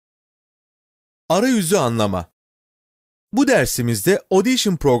Arayüzü anlama. Bu dersimizde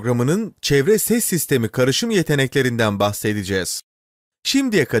Audition programının çevre ses sistemi karışım yeteneklerinden bahsedeceğiz.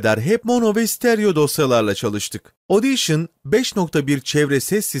 Şimdiye kadar hep mono ve stereo dosyalarla çalıştık. Audition 5.1 çevre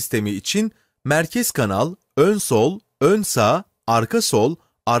ses sistemi için merkez kanal, ön sol, ön sağ, arka sol,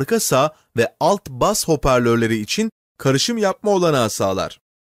 arka sağ ve alt bas hoparlörleri için karışım yapma olanağı sağlar.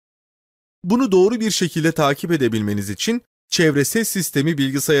 Bunu doğru bir şekilde takip edebilmeniz için çevre ses sistemi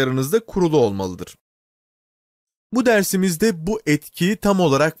bilgisayarınızda kurulu olmalıdır. Bu dersimizde bu etkiyi tam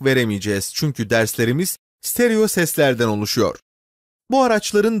olarak veremeyeceğiz çünkü derslerimiz stereo seslerden oluşuyor. Bu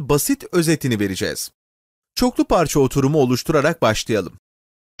araçların basit özetini vereceğiz. Çoklu parça oturumu oluşturarak başlayalım.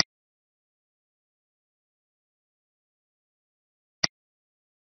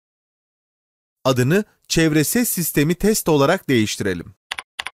 Adını Çevre Ses Sistemi Test olarak değiştirelim.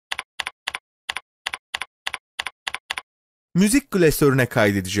 Müzik klasörüne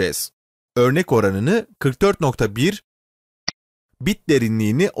kaydedeceğiz. Örnek oranını 44.1, bit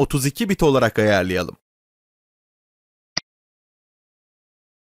derinliğini 32 bit olarak ayarlayalım.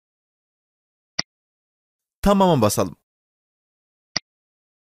 Tamam'a basalım.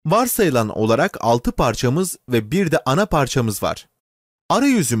 Varsayılan olarak 6 parçamız ve bir de ana parçamız var.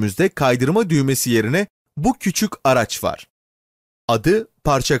 Arayüzümüzde kaydırma düğmesi yerine bu küçük araç var. Adı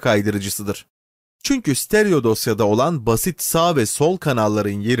parça kaydırıcısıdır. Çünkü stereo dosyada olan basit sağ ve sol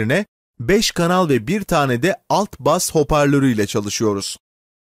kanalların yerine 5 kanal ve bir tane de alt bas hoparlörü ile çalışıyoruz.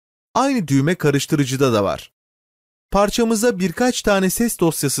 Aynı düğme karıştırıcıda da var. Parçamıza birkaç tane ses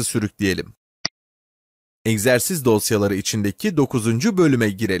dosyası sürükleyelim. Egzersiz dosyaları içindeki 9. bölüme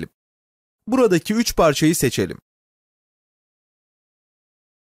girelim. Buradaki 3 parçayı seçelim.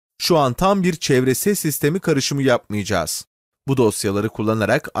 Şu an tam bir çevre ses sistemi karışımı yapmayacağız. Bu dosyaları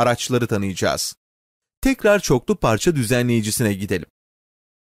kullanarak araçları tanıyacağız. Tekrar çoklu parça düzenleyicisine gidelim.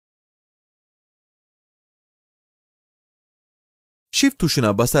 Shift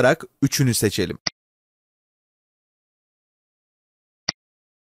tuşuna basarak üçünü seçelim.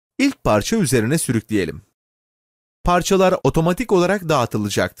 İlk parça üzerine sürükleyelim. Parçalar otomatik olarak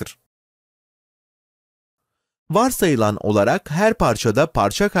dağıtılacaktır. Varsayılan olarak her parçada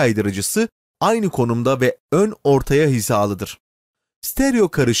parça kaydırıcısı aynı konumda ve ön ortaya hizalıdır. Stereo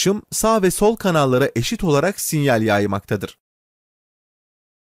karışım sağ ve sol kanallara eşit olarak sinyal yaymaktadır.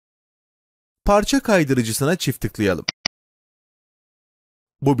 Parça kaydırıcısına çift tıklayalım.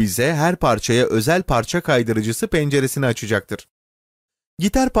 Bu bize her parçaya özel parça kaydırıcısı penceresini açacaktır.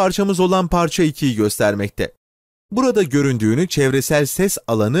 Gitar parçamız olan parça 2'yi göstermekte. Burada göründüğünü çevresel ses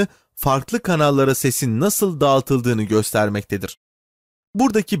alanı farklı kanallara sesin nasıl dağıtıldığını göstermektedir.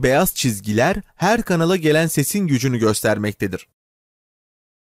 Buradaki beyaz çizgiler her kanala gelen sesin gücünü göstermektedir.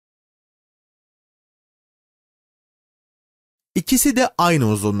 İkisi de aynı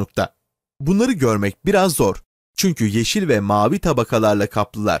uzunlukta. Bunları görmek biraz zor. Çünkü yeşil ve mavi tabakalarla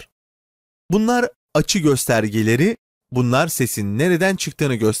kaplılar. Bunlar açı göstergeleri, bunlar sesin nereden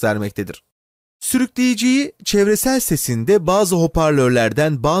çıktığını göstermektedir. Sürükleyiciyi çevresel sesinde bazı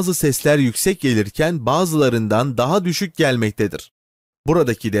hoparlörlerden bazı sesler yüksek gelirken bazılarından daha düşük gelmektedir.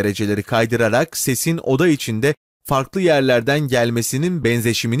 Buradaki dereceleri kaydırarak sesin oda içinde farklı yerlerden gelmesinin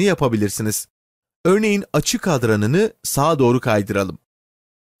benzeşimini yapabilirsiniz. Örneğin açı kadranını sağa doğru kaydıralım.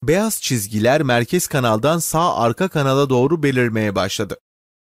 Beyaz çizgiler merkez kanaldan sağ arka kanala doğru belirmeye başladı.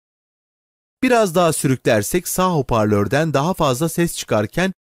 Biraz daha sürüklersek sağ hoparlörden daha fazla ses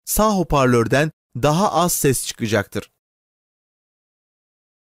çıkarken sağ hoparlörden daha az ses çıkacaktır.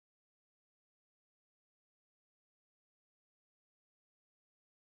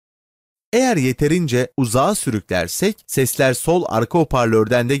 Eğer yeterince uzağa sürüklersek sesler sol arka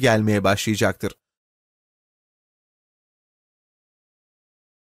hoparlörden de gelmeye başlayacaktır.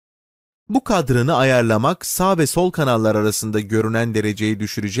 Bu kadranı ayarlamak sağ ve sol kanallar arasında görünen dereceyi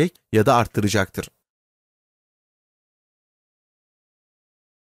düşürecek ya da arttıracaktır.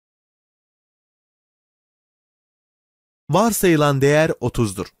 Varsayılan değer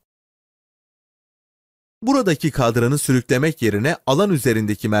 30'dur. Buradaki kadranı sürüklemek yerine alan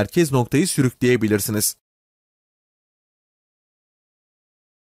üzerindeki merkez noktayı sürükleyebilirsiniz.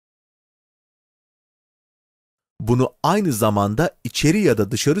 Bunu aynı zamanda içeri ya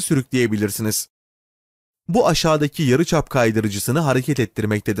da dışarı sürükleyebilirsiniz. Bu aşağıdaki yarıçap kaydırıcısını hareket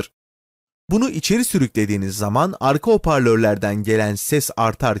ettirmektedir. Bunu içeri sürüklediğiniz zaman arka hoparlörlerden gelen ses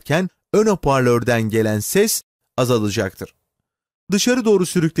artarken ön hoparlörden gelen ses azalacaktır. Dışarı doğru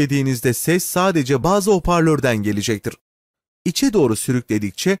sürüklediğinizde ses sadece bazı hoparlörden gelecektir. İçe doğru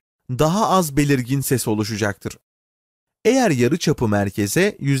sürükledikçe daha az belirgin ses oluşacaktır. Eğer yarıçapı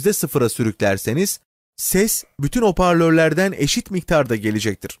merkeze %0'a sürüklerseniz ses bütün hoparlörlerden eşit miktarda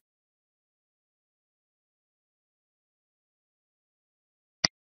gelecektir.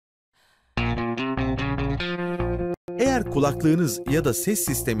 Eğer kulaklığınız ya da ses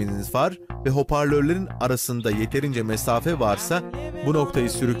sisteminiz var ve hoparlörlerin arasında yeterince mesafe varsa bu noktayı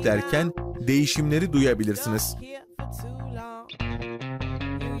sürüklerken değişimleri duyabilirsiniz.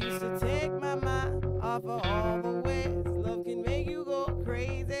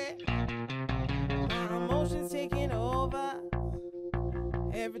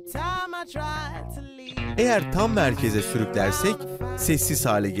 Eğer tam merkeze sürüklersek sessiz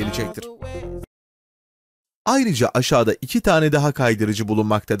hale gelecektir. Ayrıca aşağıda 2 tane daha kaydırıcı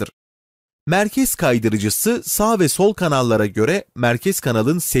bulunmaktadır. Merkez kaydırıcısı sağ ve sol kanallara göre merkez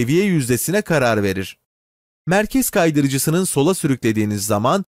kanalın seviye yüzdesine karar verir. Merkez kaydırıcısının sola sürüklediğiniz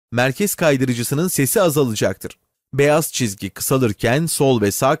zaman merkez kaydırıcısının sesi azalacaktır. Beyaz çizgi kısalırken sol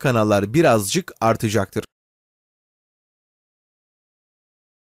ve sağ kanallar birazcık artacaktır.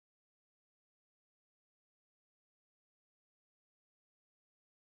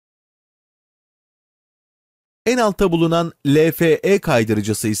 En altta bulunan LFE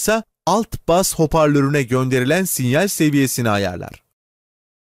kaydırıcısı ise alt bas hoparlörüne gönderilen sinyal seviyesini ayarlar.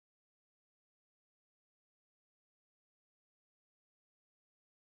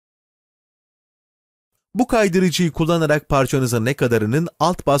 Bu kaydırıcıyı kullanarak parçanızın ne kadarının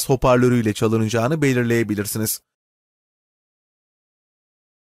alt bas hoparlörüyle çalınacağını belirleyebilirsiniz.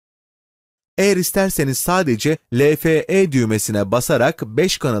 Eğer isterseniz sadece LFE düğmesine basarak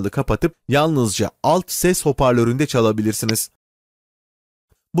 5 kanalı kapatıp yalnızca alt ses hoparlöründe çalabilirsiniz.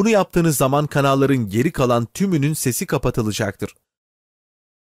 Bunu yaptığınız zaman kanalların geri kalan tümünün sesi kapatılacaktır.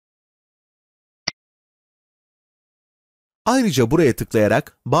 Ayrıca buraya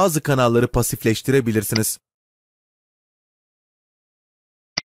tıklayarak bazı kanalları pasifleştirebilirsiniz.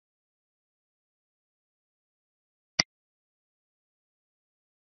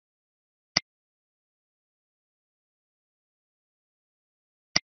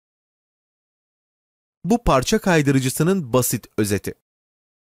 Bu parça kaydırıcısının basit özeti.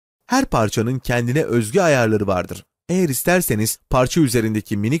 Her parçanın kendine özgü ayarları vardır. Eğer isterseniz parça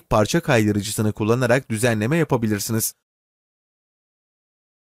üzerindeki minik parça kaydırıcısını kullanarak düzenleme yapabilirsiniz.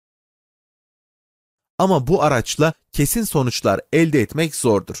 Ama bu araçla kesin sonuçlar elde etmek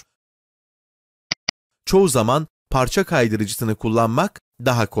zordur. Çoğu zaman parça kaydırıcısını kullanmak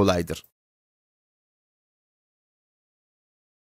daha kolaydır.